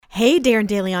Hey, Darren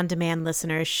Daily On Demand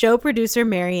listeners, show producer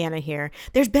Mariana here.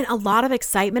 There's been a lot of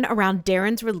excitement around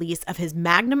Darren's release of his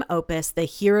magnum opus, The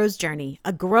Hero's Journey,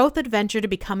 a growth adventure to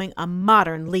becoming a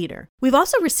modern leader. We've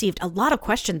also received a lot of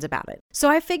questions about it, so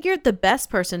I figured the best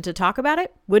person to talk about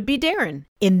it would be Darren.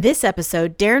 In this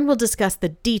episode, Darren will discuss the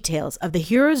details of the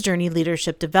Hero's Journey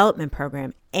Leadership Development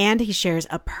Program, and he shares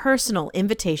a personal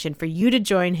invitation for you to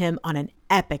join him on an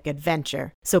epic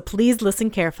adventure. So please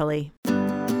listen carefully.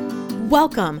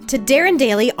 Welcome to Darren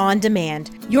Daily On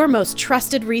Demand, your most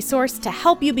trusted resource to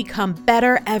help you become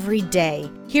better every day.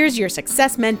 Here's your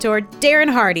success mentor, Darren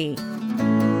Hardy.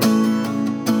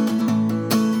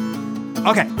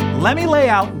 Okay, let me lay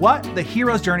out what the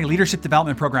Hero's Journey Leadership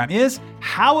Development Program is,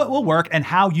 how it will work, and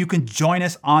how you can join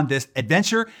us on this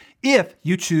adventure if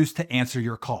you choose to answer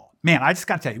your call. Man, I just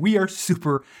gotta tell you, we are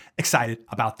super excited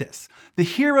about this. The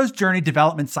Hero's Journey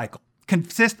Development Cycle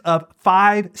consists of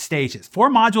 5 stages, 4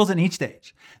 modules in each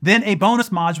stage, then a bonus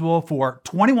module for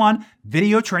 21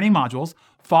 video training modules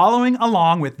following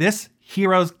along with this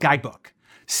Hero's Guidebook.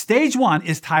 Stage 1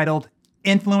 is titled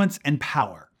Influence and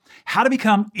Power, how to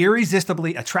become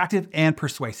irresistibly attractive and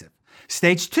persuasive.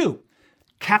 Stage 2,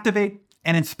 Captivate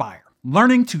and Inspire,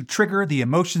 learning to trigger the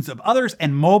emotions of others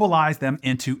and mobilize them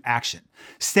into action.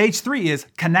 Stage 3 is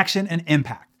Connection and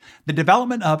Impact, the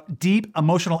development of deep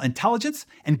emotional intelligence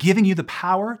and giving you the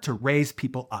power to raise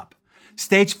people up.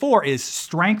 Stage 4 is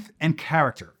Strength and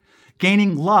Character,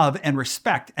 gaining love and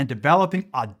respect and developing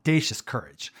audacious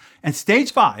courage. And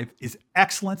Stage 5 is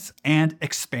Excellence and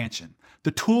Expansion,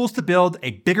 the tools to build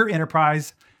a bigger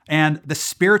enterprise and the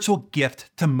spiritual gift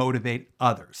to motivate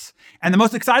others. And the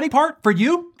most exciting part for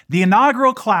you, the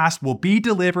inaugural class will be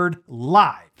delivered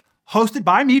live, hosted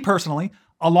by me personally,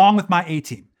 along with my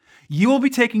A-team. You will be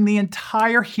taking the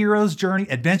entire Hero's Journey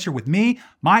adventure with me,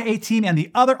 my A-team, and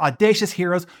the other audacious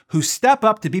heroes who step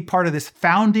up to be part of this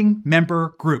founding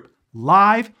member group,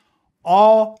 live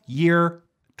all year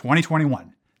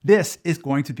 2021. This is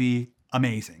going to be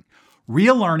amazing.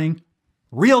 Real learning,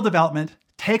 real development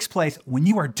takes place when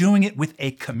you are doing it with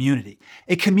a community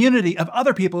of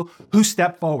other people who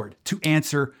step forward to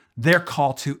answer their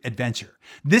call to adventure.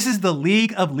 This is the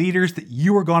league of leaders that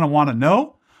you are going to want to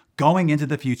know going into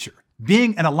the future.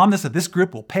 Being an alumnus of this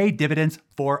group will pay dividends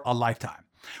for a lifetime.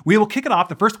 We will kick it off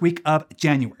the first week of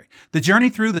January. The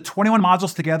journey through the 21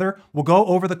 modules together will go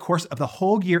over the course of the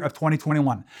whole year of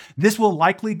 2021. This will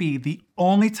likely be the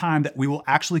only time that we will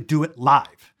actually do it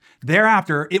live.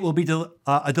 Thereafter, it will be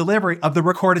a delivery of the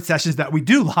recorded sessions that we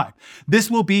do live. This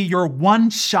will be your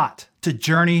one shot to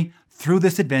journey through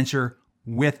this adventure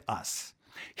with us.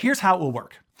 Here's how it will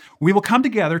work. We will come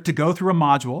together to go through a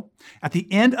module. At the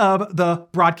end of the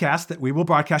broadcast that we will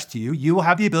broadcast to you, you will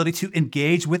have the ability to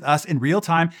engage with us in real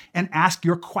time and ask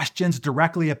your questions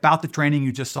directly about the training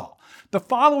you just saw. The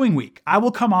following week, I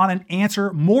will come on and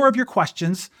answer more of your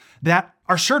questions that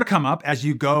are sure to come up as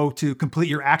you go to complete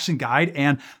your action guide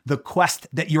and the quest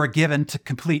that you are given to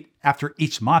complete after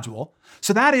each module.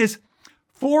 So that is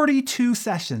 42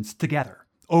 sessions together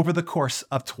over the course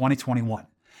of 2021.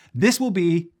 This will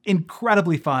be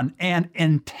incredibly fun and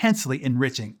intensely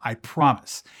enriching, I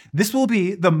promise. This will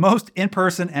be the most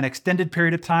in-person and extended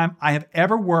period of time I have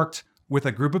ever worked with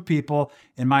a group of people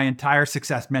in my entire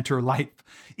Success Mentor life.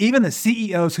 Even the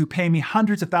CEOs who pay me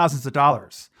hundreds of thousands of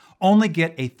dollars only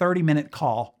get a 30-minute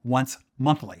call once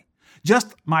monthly.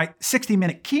 Just my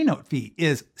 60-minute keynote fee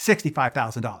is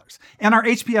 $65,000. And our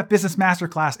HPF Business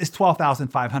Masterclass is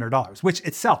 $12,500, which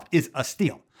itself is a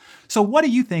steal. So what do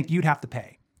you think you'd have to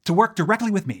pay to work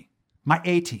directly with me, my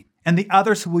A-team, and the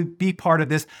others who will be part of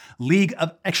this League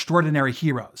of Extraordinary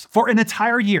Heroes for an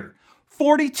entire year?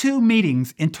 42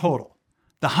 meetings in total.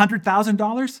 The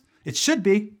 $100,000? It should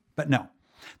be, but no.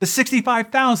 The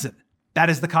 $65,000,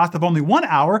 that is the cost of only 1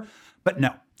 hour, but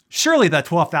no. Surely the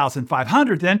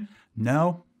 $12,500 then?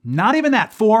 No, not even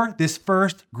that for this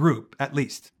first group, at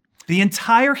least. The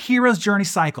entire Hero's Journey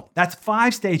cycle, that's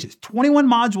 5 stages, 21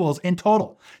 modules in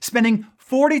total, spending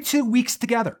 42 weeks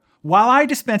together while I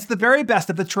dispense the very best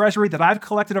of the treasury that I've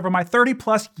collected over my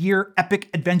 30-plus year epic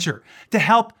adventure to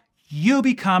help you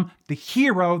become the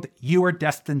hero that you are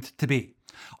destined to be.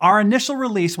 Our initial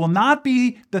release will not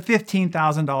be the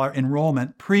 $15,000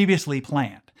 enrollment previously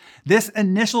planned. This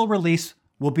initial release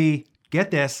will be,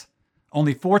 get this,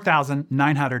 only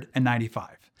 $4,995.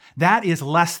 That is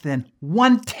less than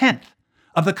 1/10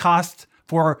 of the cost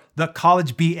for the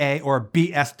college BA or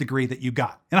BS degree that you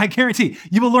got. And I guarantee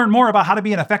you will learn more about how to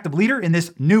be an effective leader in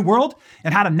this new world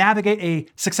and how to navigate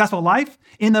a successful life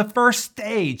in the first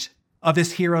stage of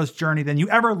this hero's journey than you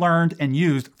ever learned and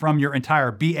used from your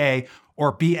entire BA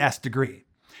or BS degree.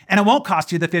 And it won't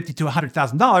cost you the $50,000 to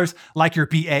 $100,000 like your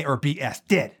BA or BS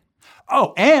did.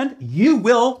 Oh, and you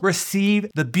will receive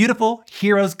the beautiful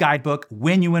Heroes Guidebook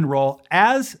when you enroll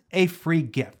as a free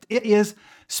gift. It is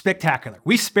spectacular.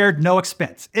 We spared no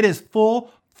expense. It is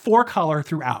full 4-color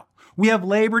throughout. We have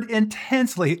labored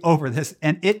intensely over this,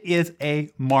 and it is a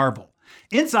marvel.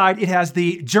 Inside, it has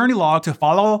the journey log to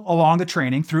follow along the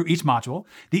training through each module,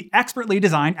 the expertly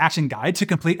designed action guide to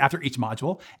complete after each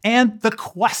module, and the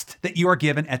quest that you are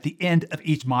given at the end of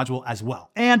each module as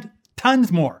well, and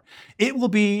tons more. It will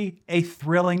be a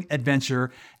thrilling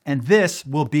adventure, and this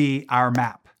will be our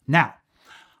map. Now,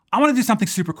 I want to do something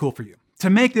super cool for you to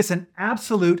make this an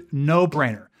absolute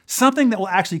no-brainer, something that will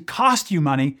actually cost you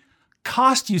money,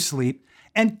 cost you sleep,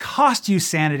 and cost you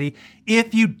sanity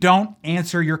if you don't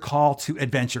answer your call to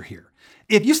adventure here.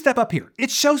 If you step up here,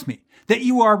 it shows me that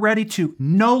you are ready to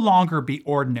no longer be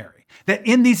ordinary, that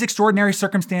in these extraordinary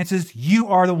circumstances, you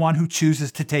are the one who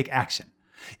chooses to take action.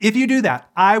 If you do that,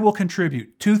 I will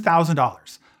contribute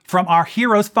 $2,000 from our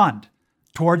Heroes Fund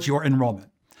towards your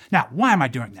enrollment. Now, why am I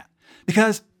doing that?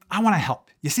 Because I want to help.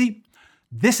 You see,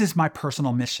 this is my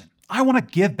personal mission. I want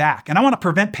to give back and I want to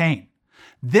prevent pain.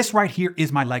 This right here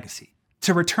is my legacy.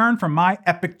 To return from my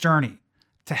epic journey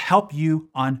to help you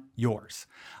on yours.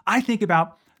 I think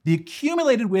about the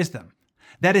accumulated wisdom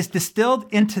that is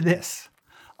distilled into this,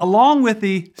 along with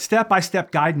the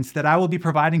step-by-step guidance that I will be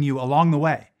providing you along the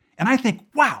way. And I think,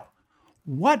 wow,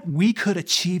 what we could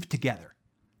achieve together.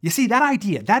 You see, that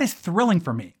idea, that is thrilling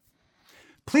for me.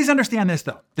 Please understand this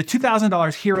though. The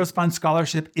 $2,000 Heroes Fund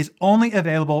Scholarship is only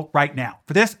available right now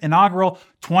for this inaugural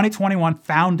 2021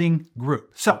 founding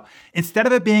group. So instead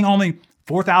of it being only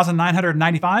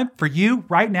 $4,995 for you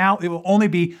right now, it will only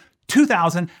be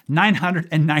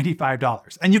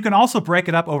 $2,995. And you can also break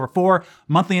it up over 4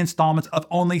 monthly installments of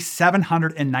only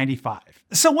 $795.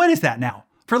 So what is that now?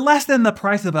 For less than the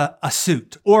price of a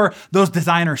suit, or those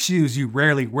designer shoes you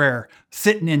rarely wear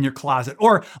sitting in your closet,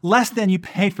 or less than you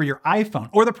paid for your iPhone,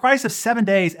 or the price of 7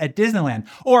 days at Disneyland,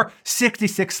 or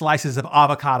 66 slices of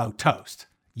avocado toast,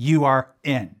 you are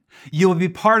in. You will be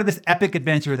part of this epic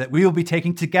adventure that we will be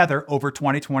taking together over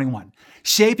 2021,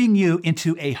 shaping you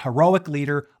into a heroic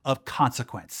leader of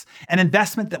consequence, an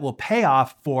investment that will pay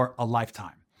off for a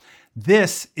lifetime.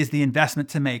 This is the investment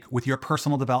to make with your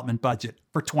personal development budget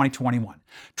for 2021.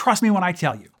 Trust me when I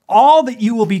tell you, all that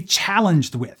you will be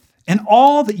challenged with and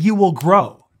all that you will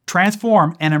grow,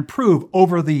 transform, and improve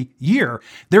over the year,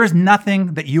 there is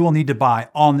nothing that you will need to buy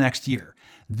all next year.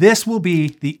 This will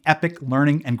be the epic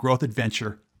learning and growth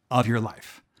adventure of your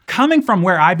life. Coming from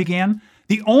where I began,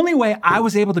 the only way I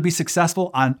was able to be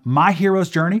successful on my hero's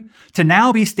journey to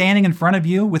now be standing in front of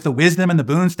you with the wisdom and the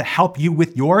boons to help you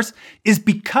with yours is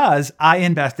because I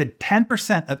invested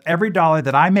 10% of every dollar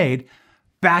that I made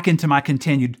back into my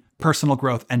continued personal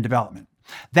growth and development.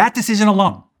 That decision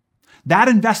alone, that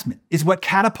investment is what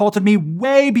catapulted me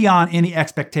way beyond any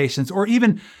expectations or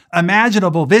even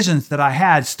imaginable visions that I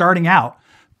had starting out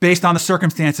based on the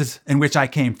circumstances in which I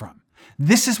came from.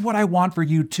 This is what I want for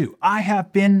you too. I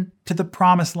have been to the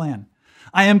promised land.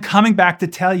 I am coming back to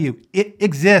tell you it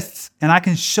exists and I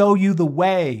can show you the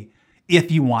way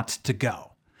if you want to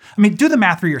go. I mean, do the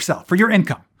math for yourself, for your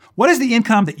income. What is the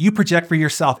income that you project for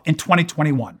yourself in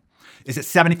 2021? Is it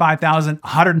 $75,000,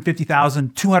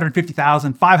 $150,000,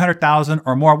 $250,000, $500,000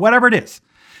 or more, whatever it is?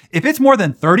 If it's more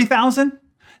than $30,000,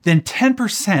 then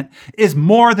 10% is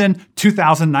more than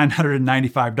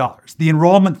 $2,995, the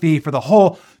enrollment fee for the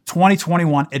whole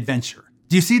 2021 adventure.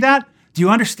 Do you see that? Do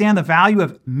you understand the value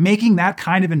of making that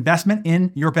kind of investment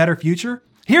in your better future?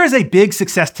 Here is a big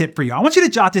success tip for you. I want you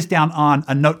to jot this down on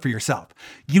a note for yourself.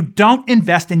 You don't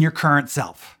invest in your current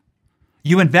self.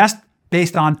 You invest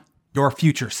based on your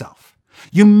future self.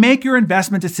 You make your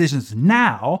investment decisions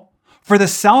now for the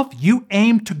self you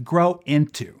aim to grow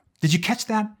into. Did you catch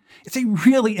that? It's a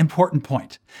really important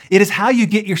point. It is how you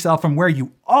get yourself from where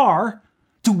you are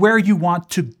to where you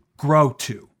want to grow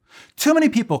to. Too many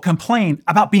people complain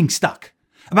about being stuck,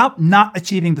 about not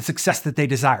achieving the success that they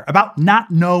desire, about not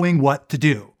knowing what to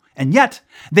do. And yet,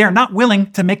 they are not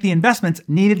willing to make the investments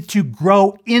needed to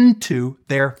grow into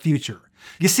their future.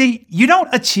 You see, you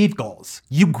don't achieve goals,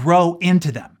 you grow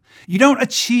into them. You don't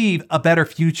achieve a better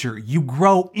future, you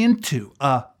grow into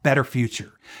a better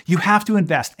future. You have to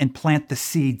invest and plant the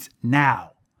seeds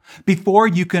now before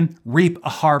you can reap a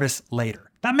harvest later.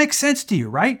 That makes sense to you,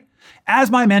 right? As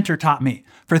my mentor taught me,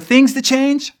 for things to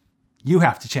change, you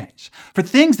have to change. For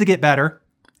things to get better,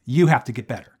 you have to get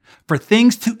better. For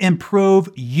things to improve,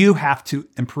 you have to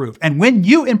improve. And when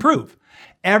you improve,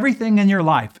 everything in your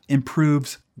life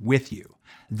improves with you.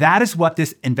 That is what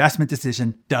this investment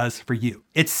decision does for you.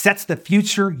 It sets the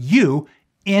future you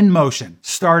in motion,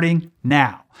 starting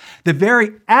now. The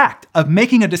very act of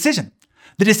making a decision,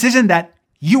 the decision that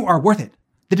you are worth it,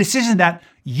 the decision that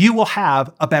you will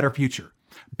have a better future,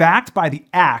 backed by the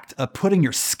act of putting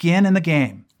your skin in the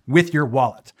game with your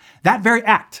wallet. That very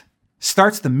act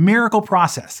starts the miracle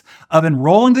process of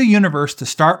enrolling the universe to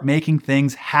start making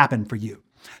things happen for you.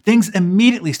 Things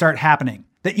immediately start happening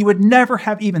that you would never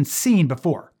have even seen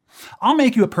before. I'll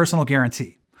make you a personal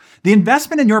guarantee. The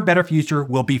investment in your better future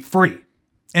will be free.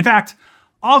 In fact,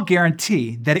 I'll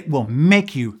guarantee that it will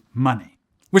make you money,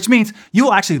 which means you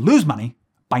will actually lose money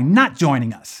by not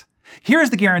joining us. Here is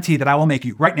the guarantee that I will make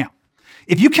you right now.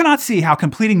 If you cannot see how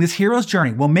completing this hero's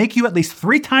journey will make you at least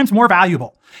 3 times more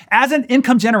valuable as an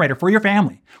income generator for your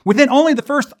family within only the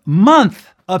first month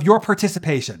of your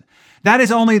participation, that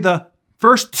is only the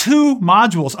first 2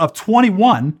 modules of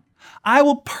 21, I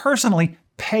will personally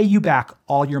pay you back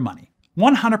all your money,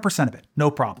 100% of it, no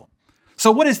problem.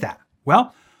 So what is that?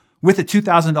 Well, with the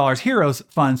 $2,000 Heroes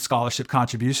Fund scholarship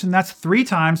contribution, that's 3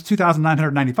 times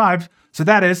 $2,995. So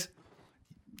that is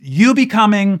you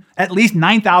becoming at least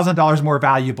 $9,000 more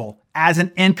valuable as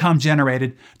an income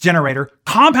generator,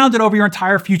 compounded over your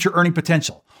entire future earning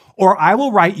potential. Or I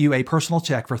will write you a personal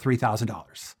check for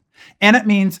 $3,000. And it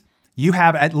means you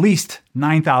have at least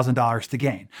 $9,000 to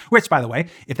gain, which, by the way,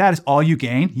 if that is all you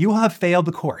gain, you will have failed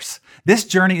the course. This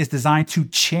journey is designed to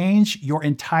change your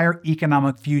entire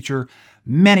economic future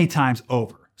many times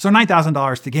over. So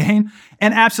 $9,000 to gain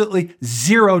and absolutely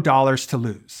 $0 to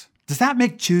lose. Does that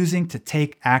make choosing to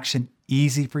take action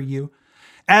easy for you?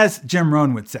 As Jim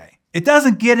Rohn would say, it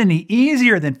doesn't get any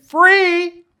easier than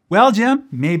free. Well, Jim,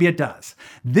 maybe it does.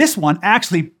 This one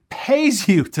actually pays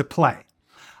you to play.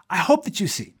 I hope that you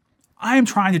see, I am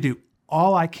trying to do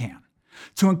all I can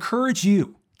to encourage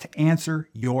you to answer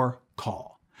your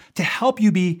call, to help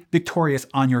you be victorious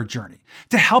on your journey,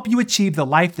 to help you achieve the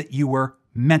life that you were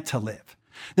meant to live.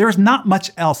 There is not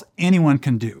much else anyone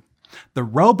can do. The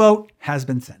rowboat has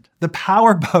been sent. The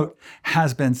power boat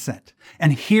has been sent.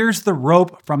 And here's the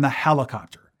rope from the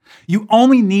helicopter. You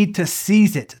only need to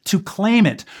seize it, to claim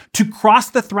it, to cross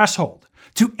the threshold,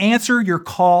 to answer your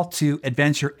call to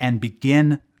adventure and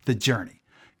begin the journey.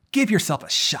 Give yourself a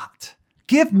shot.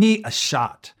 Give me a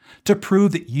shot to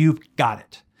prove that you've got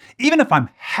it. Even if I'm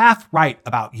half right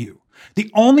about you, the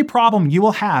only problem you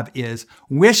will have is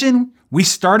wishing we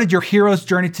started your hero's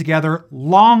journey together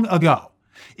long ago.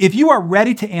 If you are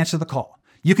ready to answer the call,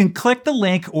 you can click the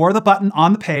link or the button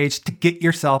on the page to get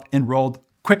yourself enrolled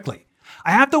quickly.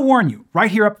 I have to warn you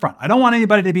right here up front, I don't want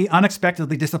anybody to be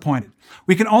unexpectedly disappointed.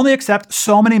 We can only accept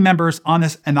so many members on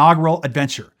this inaugural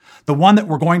adventure, the one that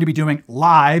we're going to be doing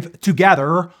live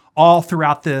together all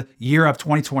throughout the year of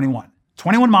 2021.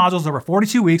 21 modules over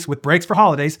 42 weeks with breaks for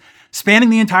holidays, spanning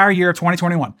the entire year of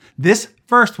 2021. This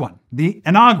first one, the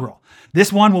inaugural,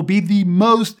 this one will be the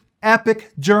most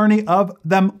epic journey of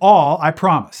them all, I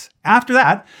promise. After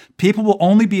that, people will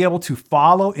only be able to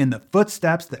follow in the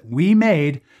footsteps that we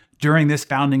made during this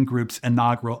founding group's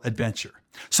inaugural adventure.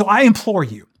 So I implore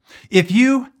you, if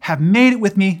you have made it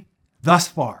with me thus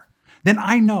far, then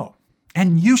I know,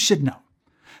 and you should know,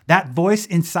 that voice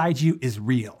inside you is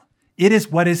real. It is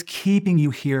what is keeping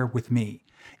you here with me.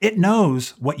 It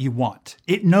knows what you want.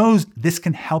 It knows this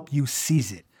can help you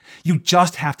seize it. You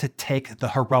just have to take the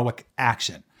heroic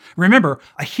action. Remember,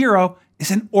 a hero is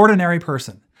an ordinary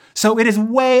person. So it is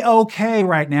way okay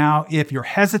right now if your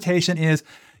hesitation is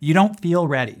you don't feel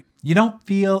ready. You don't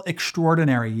feel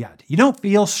extraordinary yet. You don't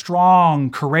feel strong,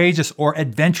 courageous, or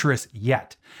adventurous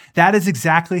yet. That is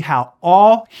exactly how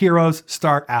all heroes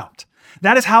start out.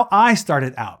 That is how I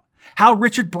started out, how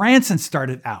Richard Branson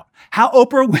started out, how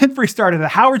Oprah Winfrey started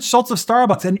out, Howard Schultz of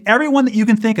Starbucks, and everyone that you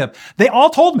can think of. They all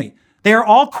told me, they are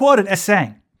all quoted as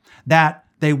saying that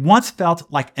they once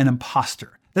felt like an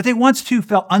imposter, that they once too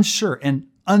felt unsure and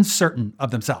uncertain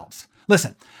of themselves.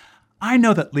 Listen, I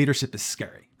know that leadership is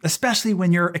scary, especially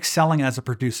when you're excelling as a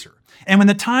producer. And when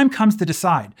the time comes to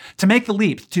decide, to make the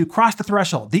leap, to cross the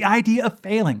threshold, the idea of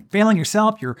failing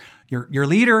yourself, your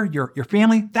leader, your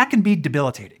family, that can be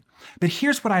debilitating. But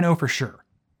here's what I know for sure.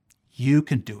 You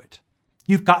can do it.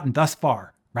 You've gotten thus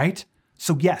far, right?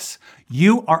 So yes,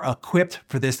 you are equipped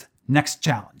for this next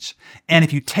challenge. And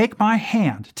if you take my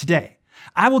hand today,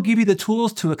 I will give you the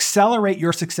tools to accelerate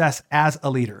your success as a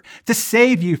leader, to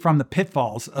save you from the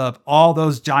pitfalls of all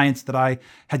those giants that I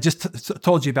had just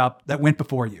told you about that went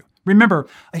before you. Remember,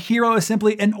 a hero is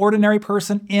simply an ordinary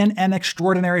person in an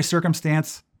extraordinary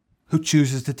circumstance who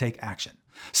chooses to take action.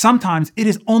 Sometimes it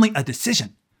is only a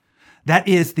decision. That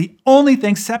is the only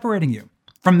thing separating you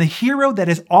from the hero that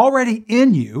is already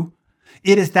in you.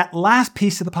 It is that last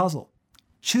piece of the puzzle,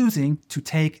 choosing to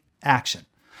take action.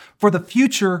 for the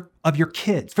future of your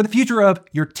kids, for the future of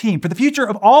your team, for the future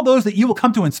of all those that you will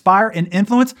come to inspire and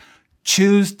influence,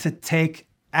 choose to take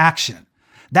action.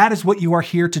 That is what you are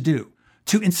here to do,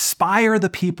 to inspire the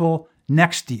people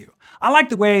next to you. I like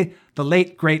the way the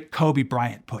late, great Kobe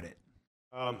Bryant put it.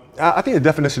 I think the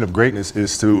definition of greatness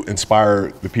is to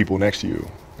inspire the people next to you.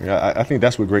 I think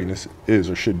that's what greatness is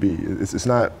or should be. It's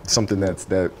not something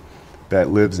that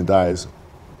lives and dies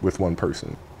with one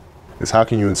person. It's how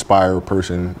can you inspire a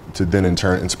person to then in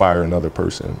turn inspire another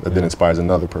person that then inspires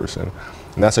another person.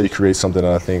 And that's how you create something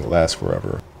that I think lasts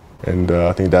forever. And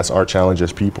I think that's our challenge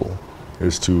as people,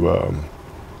 is to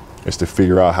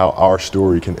figure out how our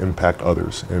story can impact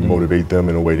others and motivate them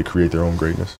in a way to create their own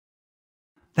greatness.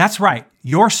 That's right.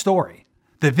 Your story,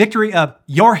 the victory of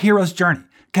your hero's journey,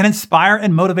 can inspire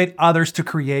and motivate others to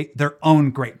create their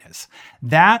own greatness.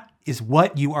 That is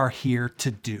what you are here to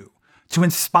do, to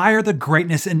inspire the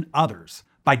greatness in others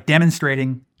by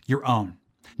demonstrating your own.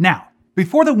 Now,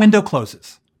 before the window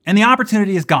closes and the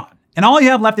opportunity is gone, and all you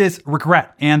have left is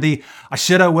regret and the I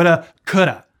shoulda, woulda,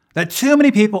 coulda that too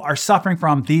many people are suffering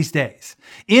from these days,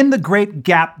 in the great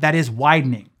gap that is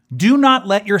widening, do not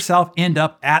let yourself end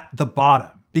up at the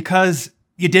bottom because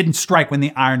you didn't strike when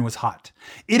the iron was hot.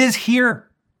 It is here,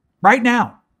 right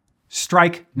now.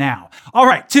 Strike now. All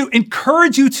right, to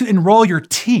encourage you to enroll your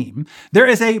team, there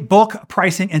is a bulk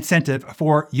pricing incentive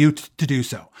for you to do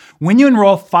so. When you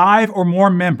enroll 5 or more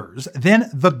members, then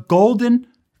the Golden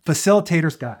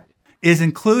Facilitator's Guide is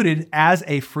included as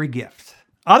a free gift.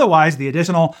 Otherwise, the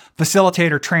additional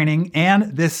facilitator training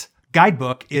and this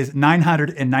guidebook is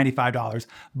 $995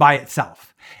 by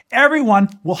itself. Everyone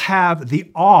will have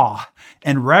the awe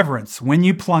and reverence when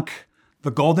you plunk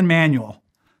the Golden Manual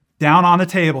down on the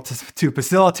table to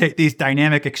facilitate these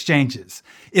dynamic exchanges.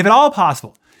 If at all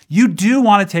possible, you do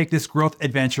want to take this growth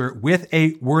adventure with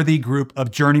a worthy group of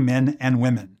journeymen and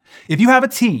women. If you have a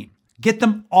team, get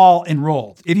them all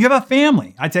enrolled. If you have a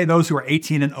family, I'd say those who are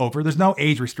 18 and over, there's no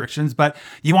age restrictions, but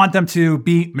you want them to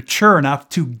be mature enough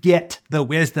to get the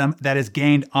wisdom that is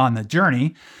gained on the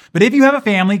journey. But if you have a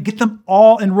family, get them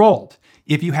all enrolled.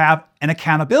 If you have an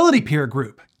accountability peer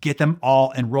group, get them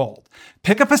all enrolled.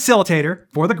 Pick a facilitator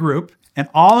for the group, and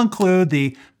I'll include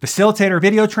the facilitator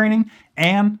video training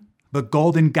and the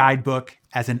Golden Guidebook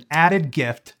as an added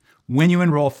gift when you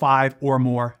enroll 5 or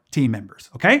more team members,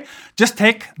 okay? Just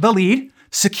take the lead,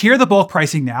 secure the bulk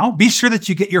pricing now, be sure that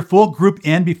you get your full group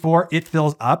in before it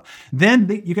fills up,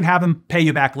 then you can have them pay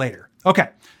you back later. Okay,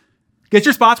 get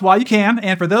your spots while you can,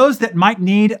 and for those that might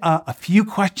need a few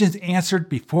questions answered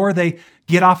before they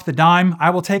get off the dime,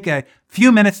 I will take a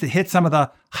few minutes to hit some of the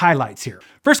highlights here.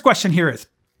 First question here is,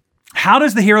 how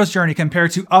does the Hero's Journey compare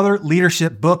to other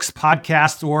leadership books,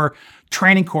 podcasts, or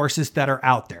training courses that are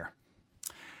out there?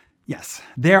 Yes,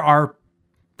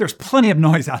 there's plenty of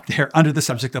noise out there under the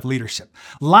subject of leadership.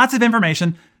 Lots of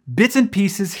information, bits and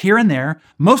pieces here and there.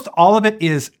 Most all of it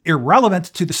is irrelevant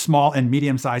to the small and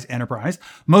medium-sized enterprise.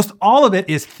 Most all of it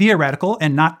is theoretical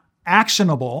and not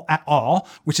actionable at all,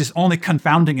 which is only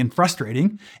confounding and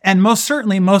frustrating. And most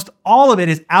certainly, most all of it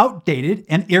is outdated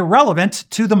and irrelevant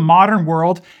to the modern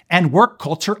world and work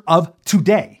culture of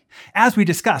today. As we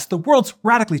discussed, the world's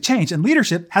radically changed and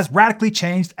leadership has radically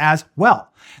changed as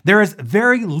well. There is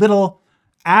very little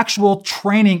actual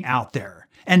training out there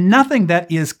and nothing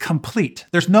that is complete.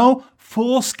 There's no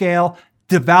full-scale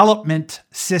development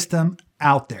system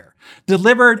out there,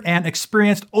 delivered and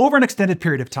experienced over an extended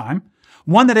period of time,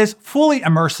 one that is fully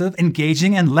immersive,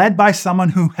 engaging, and led by someone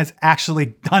who has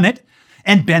actually done it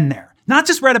and been there. Not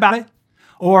just read about it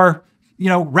or,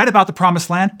 read about the promised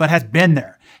land, but has been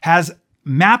there, has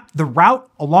mapped the route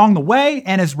along the way,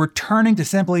 and is returning to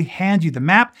simply hand you the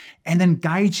map and then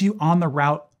guide you on the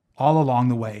route all along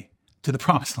the way to the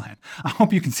promised land. I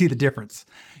hope you can see the difference.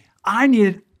 I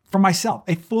needed, for myself,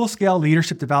 a full-scale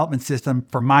leadership development system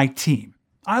for my team.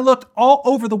 I looked all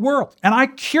over the world, and I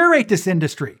curate this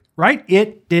industry, right?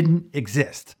 It didn't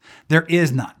exist. There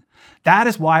is none. That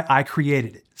is why I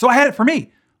created it. So I had it for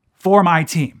me, for my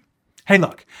team. Hey,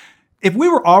 look, if we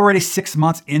were already 6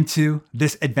 months into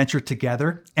this adventure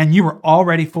together and you were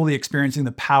already fully experiencing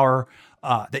the power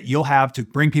that you'll have to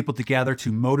bring people together,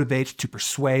 to motivate, to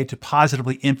persuade, to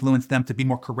positively influence them to be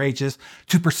more courageous,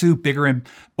 to pursue bigger and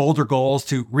bolder goals,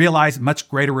 to realize much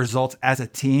greater results as a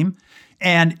team,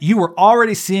 and you were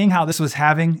already seeing how this was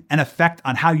having an effect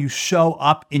on how you show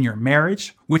up in your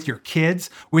marriage, with your kids,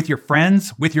 with your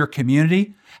friends, with your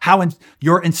community, how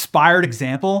your inspired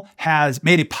example has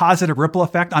made a positive ripple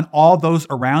effect on all those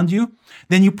around you,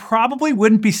 then you probably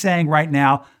wouldn't be saying right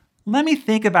now, let me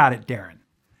think about it, Darren.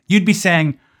 You'd be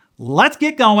saying, let's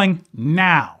get going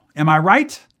now. Am I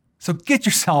right? So get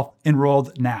yourself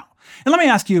enrolled now. And let me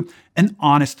ask you an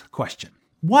honest question.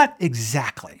 What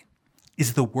exactly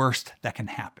is the worst that can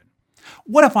happen?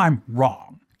 What if I'm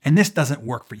wrong and this doesn't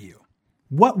work for you?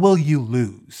 What will you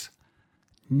lose?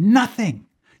 Nothing.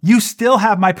 You still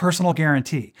have my personal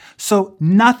guarantee. So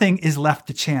nothing is left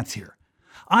to chance here.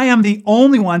 I am the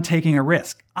only one taking a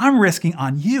risk. I'm risking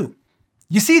on you.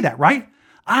 You see that, right?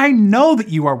 I know that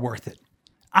you are worth it.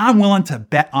 I'm willing to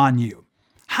bet on you.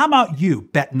 How about you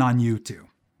betting on you too?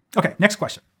 Okay, next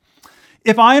question.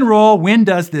 If I enroll, when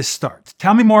does this start?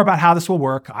 Tell me more about how this will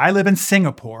work. I live in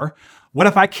Singapore. What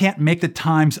if I can't make the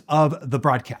times of the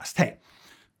broadcast? Hey,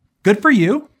 good for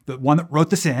you, the one that wrote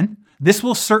this in. This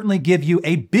will certainly give you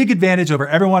a big advantage over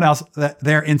everyone else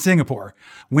there in Singapore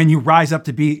when you rise up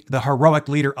to be the heroic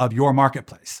leader of your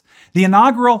marketplace. The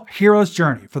inaugural Hero's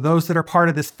Journey, for those that are part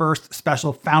of this first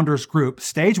special founders group,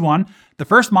 stage 1, the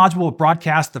first module will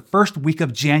broadcast the first week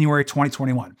of January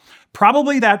 2021.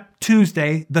 Probably that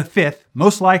Tuesday, the 5th,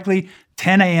 most likely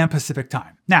 10 a.m. Pacific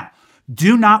time. Now,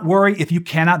 do not worry if you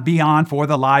cannot be on for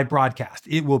the live broadcast.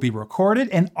 It will be recorded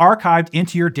and archived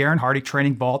into your Darren Hardy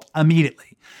training vault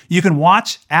immediately. You can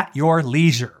watch at your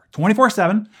leisure,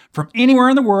 24/7, from anywhere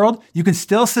in the world. You can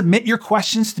still submit your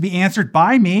questions to be answered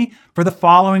by me for the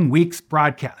following week's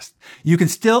broadcast. You can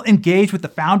still engage with the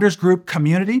Founders Group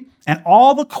community and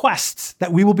all the quests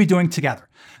that we will be doing together.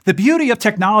 The beauty of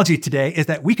technology today is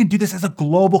that we can do this as a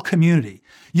global community.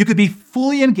 You could be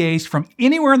fully engaged from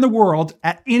anywhere in the world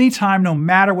at any time, no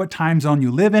matter what time zone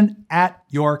you live in, at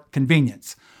your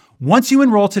convenience. Once you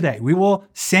enroll today, we will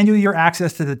send you your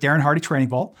access to the Darren Hardy Training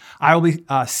Vault. I will be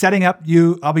setting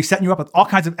you up with all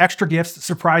kinds of extra gifts,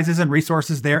 surprises, and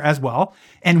resources there as well.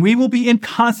 And we will be in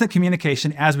constant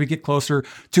communication as we get closer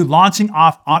to launching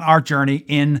off on our journey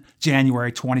in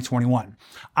January 2021.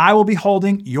 I will be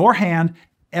holding your hand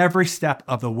every step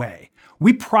of the way.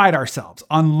 We pride ourselves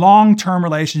on long-term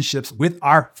relationships with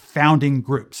our founding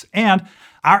groups, and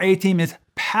our A-team is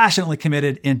passionately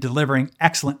committed in delivering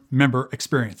excellent member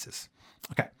experiences.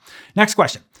 Okay, next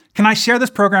question. Can I share this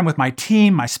program with my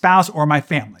team, my spouse, or my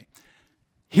family?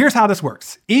 Here's how this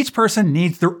works. Each person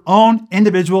needs their own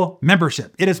individual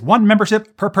membership. It is one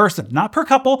membership per person, not per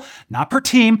couple, not per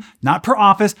team, not per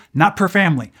office, not per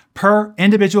family, per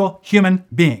individual human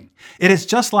being. It is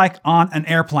just like on an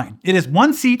airplane. It is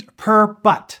one seat per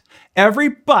butt. Every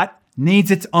butt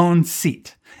needs its own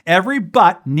seat. Every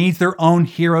butt needs their own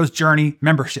Hero's Journey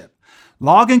membership.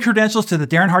 Login credentials to the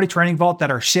Darren Hardy Training Vault that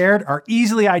are shared are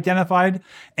easily identified,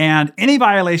 and any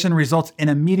violation results in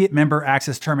immediate member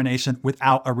access termination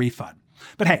without a refund.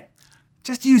 But hey,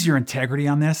 just use your integrity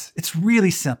on this. It's really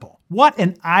simple. What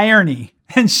an irony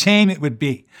and shame it would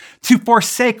be to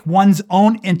forsake one's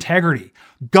own integrity,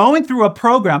 going through a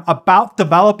program about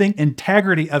developing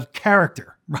integrity of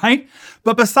character, right?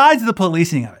 But besides the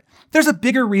policing of it, there's a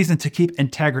bigger reason to keep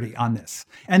integrity on this.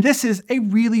 And this is a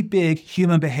really big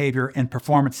human behavior and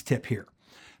performance tip here.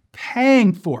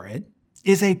 Paying for it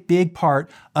is a big part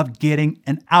of getting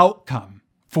an outcome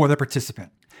for the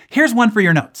participant. Here's one for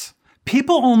your notes.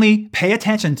 People only pay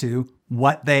attention to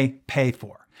what they pay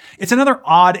for. It's another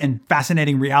odd and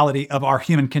fascinating reality of our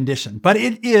human condition, but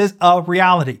it is a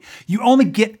reality. You only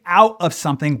get out of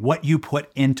something what you put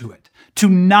into it. To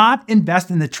not invest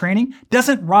in the training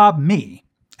doesn't rob me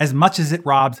as much as it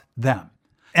robs them.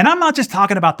 And I'm not just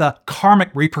talking about the karmic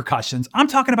repercussions. I'm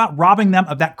talking about robbing them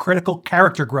of that critical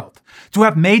character growth, to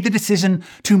have made the decision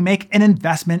to make an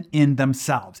investment in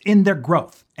themselves, in their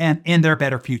growth, and in their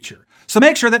better future. So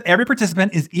make sure that every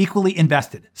participant is equally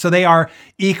invested, so they are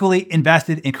equally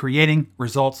invested in creating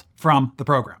results from the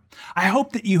program. I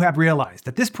hope that you have realized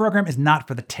that this program is not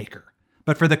for the taker,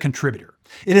 but for the contributor.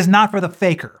 It is not for the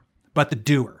faker, but the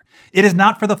doer. It is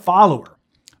not for the follower,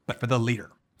 but for the leader.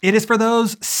 It is for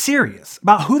those serious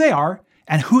about who they are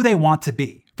and who they want to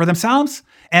be, for themselves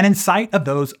and in sight of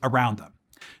those around them.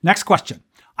 Next question.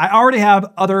 I already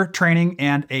have other training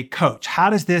and a coach.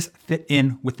 How does this fit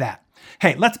in with that?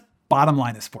 Hey, let's bottom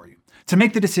line this for you. To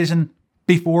make the decision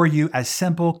before you as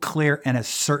simple, clear, and as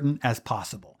certain as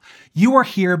possible. You are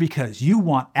here because you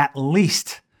want at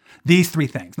least these 3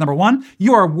 things. Number 1,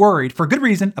 you are worried for good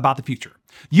reason about the future.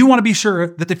 You want to be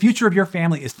sure that the future of your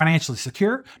family is financially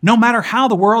secure, no matter how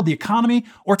the world, the economy,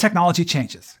 or technology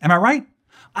changes. Am I right?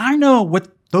 I know what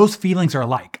those feelings are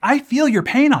like. I feel your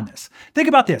pain on this. Think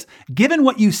about this. Given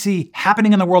what you see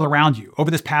happening in the world around you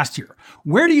over this past year,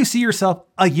 where do you see yourself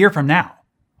a year from now?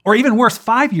 Or even worse,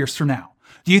 5 years from now?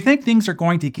 Do you think things are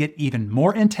going to get even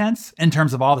more intense in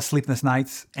terms of all the sleepless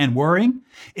nights and worrying?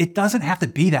 It doesn't have to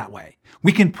be that way.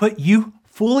 We can put you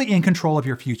fully in control of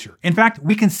your future. In fact,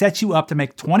 we can set you up to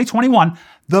make 2021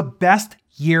 the best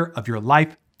year of your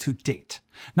life to date.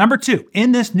 Number 2,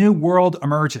 in this new world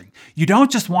emerging, you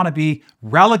don't just want to be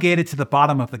relegated to the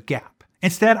bottom of the gap.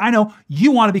 Instead, I know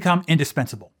you want to become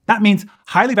indispensable. That means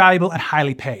highly valuable and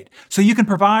highly paid, so you can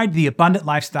provide the abundant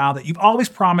lifestyle that you've always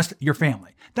promised your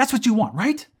family. That's what you want,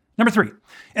 right? Number 3,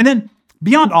 and then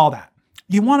beyond all that,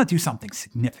 you want to do something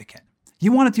significant.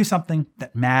 You want to do something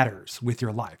that matters with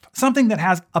your life, something that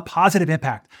has a positive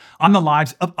impact on the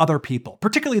lives of other people,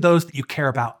 particularly those that you care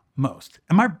about most.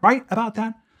 Am I right about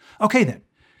that? Okay, then,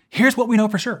 here's what we know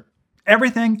for sure.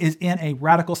 Everything is in a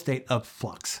radical state of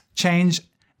flux, change,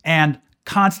 and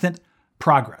constant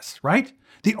progress, right?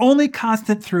 The only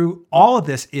constant through all of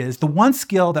this is the one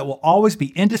skill that will always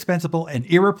be indispensable and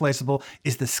irreplaceable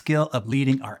is the skill of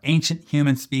leading our ancient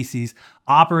human species,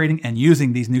 operating and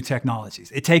using these new technologies.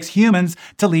 It takes humans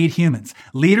to lead humans.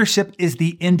 Leadership is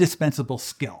the indispensable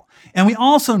skill. And we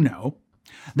also know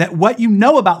that what you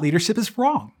know about leadership is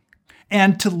wrong.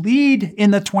 And to lead in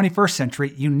the 21st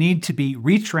century, you need to be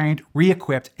retrained,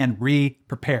 re-equipped, and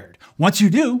re-prepared. Once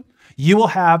you do, you will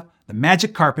have the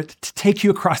magic carpet to take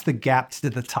you across the gaps to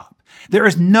the top. There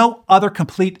is no other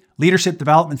complete leadership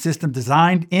development system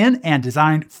designed in and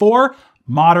designed for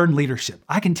modern leadership.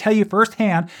 I can tell you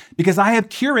firsthand because I have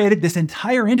curated this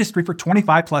entire industry for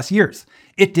 25 plus years.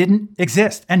 It didn't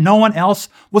exist, and no one else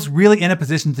was really in a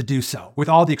position to do so with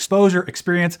all the exposure,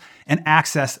 experience, and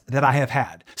access that I have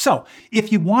had. So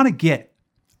if you want to get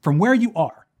from where you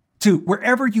are to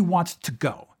wherever you want to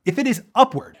go, if it is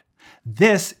upward,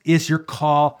 this is your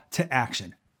call to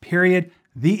action. Period.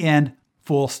 The end.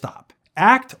 Full stop.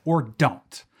 Act or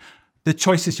don't. The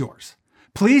choice is yours.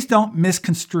 Please don't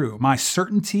misconstrue my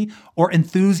certainty or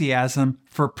enthusiasm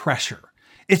for pressure.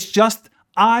 It's just,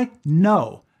 I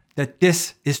know that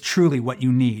this is truly what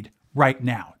you need right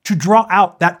now to draw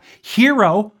out that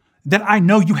hero that I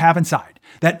know you have inside,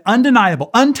 that undeniable,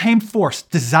 untamed force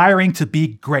desiring to be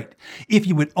great. If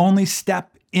you would only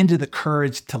step into the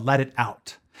courage to let it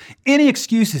out. Any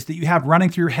excuses that you have running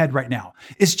through your head right now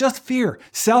is just fear,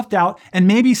 self-doubt, and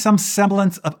maybe some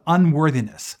semblance of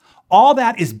unworthiness. All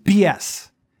that is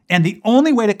BS. And the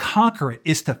only way to conquer it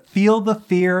is to feel the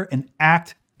fear and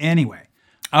act anyway.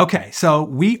 Okay, so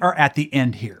we are at the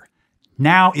end here.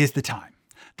 Now is the time.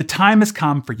 The time has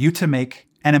come for you to make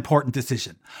an important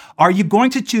decision. Are you going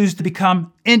to choose to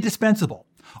become indispensable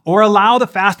or allow the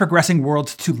fast progressing world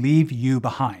to leave you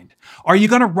behind? Are you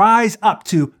going to rise up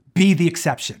to be the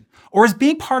exception? Or is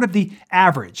being part of the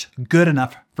average good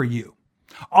enough for you?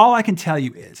 All I can tell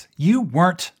you is you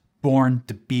weren't born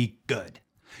to be good.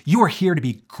 You are here to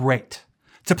be great.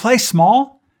 To play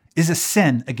small is a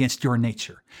sin against your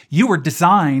nature. You were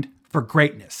designed for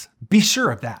greatness. Be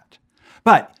sure of that.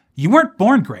 But you weren't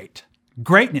born great.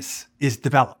 Greatness is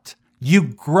developed. You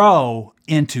grow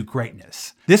into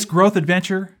greatness. This growth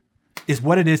adventure is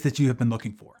what it is that you have been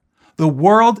looking for. The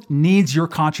world needs your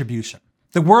contribution.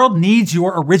 The world needs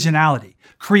your originality,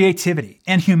 creativity,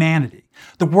 and humanity.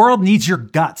 The world needs your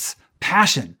guts,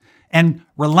 passion, and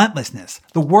relentlessness.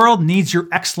 The world needs your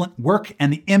excellent work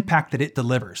and the impact that it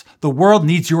delivers. The world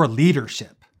needs your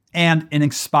leadership and an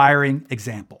inspiring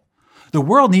example. The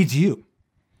world needs you.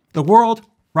 The world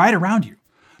right around you.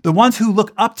 The ones who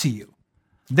look up to you.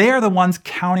 They are the ones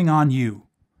counting on you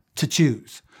to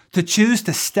choose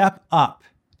to step up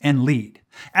and lead.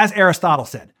 As Aristotle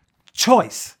said,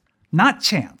 choice, not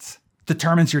chance,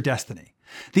 determines your destiny.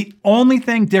 The only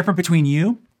thing different between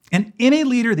you and any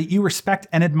leader that you respect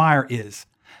and admire is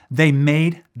they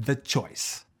made the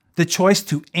choice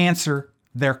to answer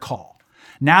their call.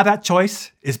 Now that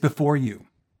choice is before you.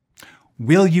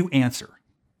 Will you answer?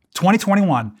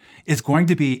 2021 is going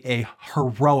to be a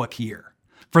heroic year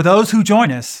for those who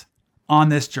join us on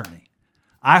this journey.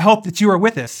 I hope that you are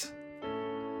with us.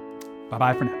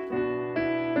 Bye-bye for now.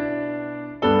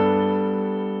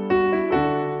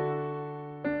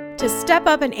 To step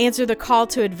up and answer the call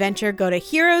to adventure, go to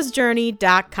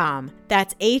heroesjourney.com.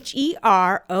 That's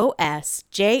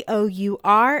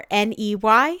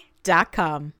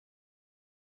HEROSJOURNEY.com.